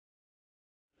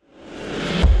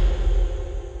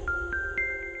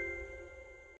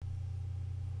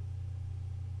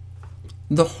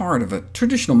The heart of a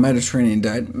traditional Mediterranean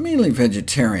diet, mainly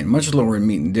vegetarian, much lower in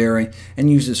meat and dairy, and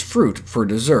uses fruit for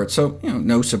dessert, so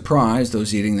no surprise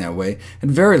those eating that way had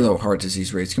very low heart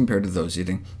disease rates compared to those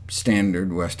eating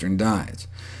standard Western diets.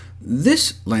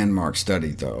 This landmark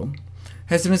study, though,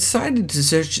 has been cited to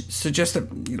suggest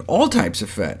that all types of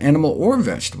fat, animal or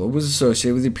vegetable, was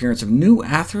associated with the appearance of new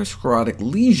atherosclerotic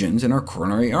lesions in our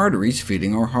coronary arteries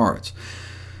feeding our hearts.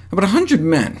 About 100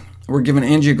 men were given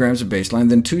angiograms at baseline,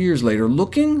 then 2 years later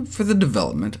looking for the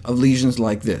development of lesions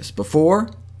like this, before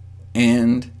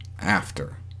and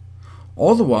after,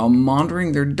 all the while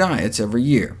monitoring their diets every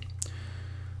year.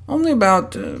 Only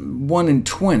about 1 in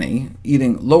 20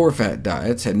 eating lower-fat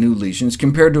diets had new lesions,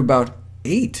 compared to about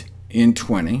 8 in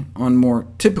 20 on more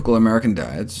typical American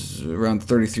diets, around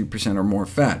 33% or more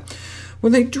fat.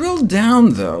 When they drilled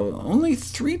down, though, only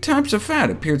 3 types of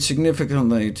fat appeared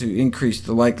significantly to increase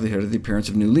the likelihood of the appearance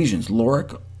of new lesions: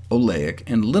 lauric, oleic,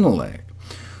 and linoleic.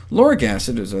 Lauric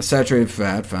acid is a saturated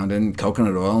fat found in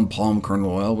coconut oil and palm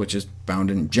kernel oil, which is found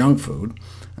in junk food,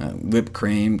 whipped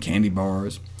cream, candy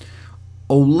bars.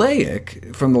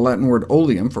 Oleic, from the Latin word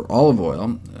oleum for olive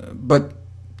oil, but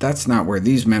that's not where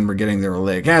these men were getting their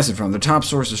oleic acid from. The top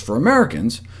sources for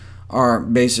Americans are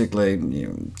basically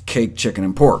cake, chicken,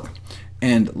 and pork,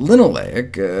 and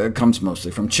linoleic comes mostly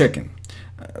from chicken.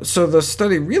 So the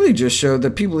study really just showed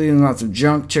that people eating lots of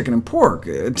junk, chicken, and pork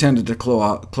tended to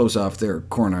close off their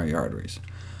coronary arteries.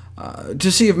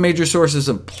 To see if major sources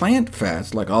of plant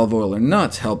fats, like olive oil or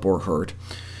nuts, help or hurt,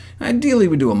 ideally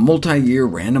we do a multi-year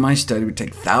randomized study. We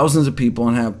take thousands of people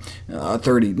and have a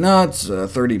third eat nuts, a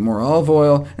third eat more olive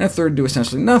oil, and a third do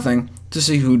essentially nothing, to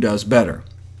see who does better.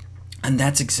 And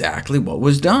that's exactly what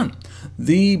was done.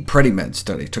 The PREDIMED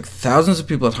study took thousands of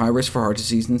people at high risk for heart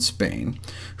disease in Spain,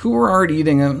 who were already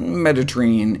eating a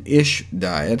Mediterranean-ish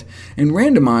diet, and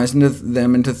randomized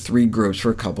them into 3 groups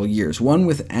for a couple years, one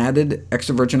with added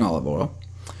extra virgin olive oil,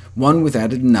 one with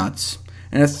added nuts,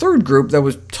 and a third group that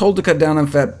was told to cut down on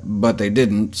fat, but they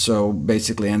didn't, so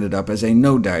basically ended up as a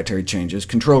no dietary changes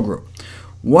control group.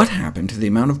 What happened to the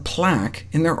amount of plaque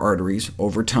in their arteries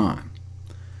over time?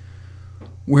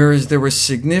 Whereas there was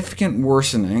significant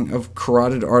worsening of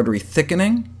carotid artery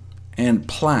thickening and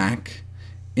plaque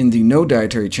in the no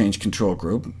dietary change control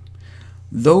group,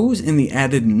 those in the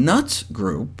added nuts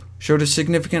group showed a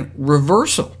significant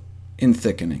reversal in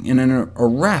thickening and an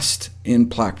arrest in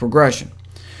plaque progression.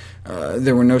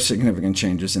 There were no significant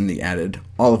changes in the added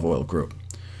olive oil group.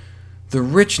 The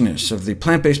richness of the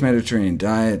plant-based Mediterranean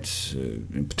diet,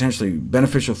 potentially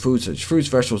beneficial foods such as fruits,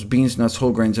 vegetables, beans, nuts,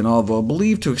 whole grains, and olive oil,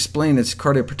 believed to explain its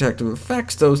cardioprotective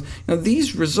effects,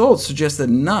 these results suggest that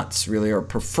nuts really are a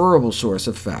preferable source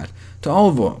of fat to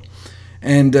olive oil,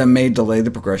 and may delay the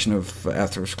progression of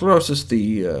atherosclerosis,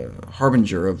 the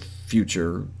harbinger of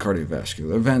future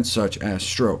cardiovascular events such as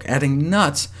stroke. Adding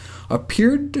nuts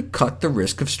appeared to cut the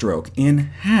risk of stroke in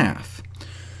half.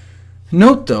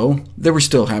 Note, though, they were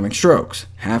still having strokes.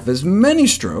 Half as many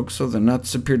strokes, so the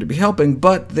nuts appeared to be helping,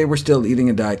 but they were still eating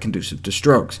a diet conducive to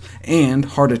strokes, and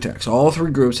heart attacks. All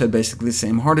 3 groups had basically the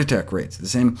same heart attack rates, the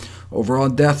same overall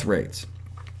death rates.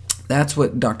 That's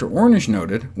what Dr. Ornish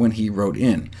noted when he wrote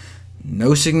in,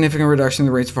 "No significant reduction in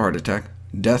the rates of heart attack,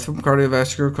 death from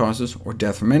cardiovascular causes, or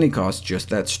death from any cause, just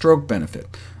that stroke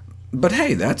benefit." But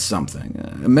hey, that's something.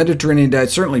 A Mediterranean diet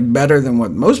is certainly better than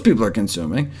what most people are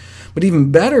consuming, but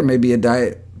even better may be a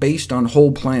diet based on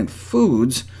whole plant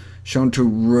foods shown to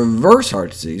reverse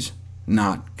heart disease,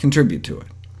 not contribute to it.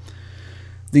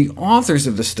 The authors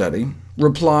of the study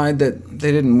replied that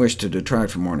they didn't wish to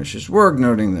detract from Ornish's work,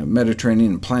 noting that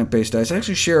Mediterranean and plant-based diets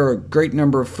actually share a great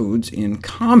number of foods in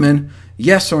common.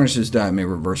 Yes, Ornish's diet may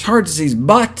reverse heart disease,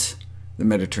 but the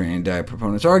Mediterranean diet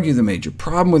proponents argue the major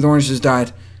problem with Ornish's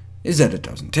diet is that it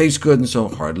doesn't taste good, and so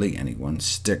hardly anyone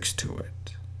sticks to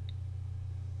it.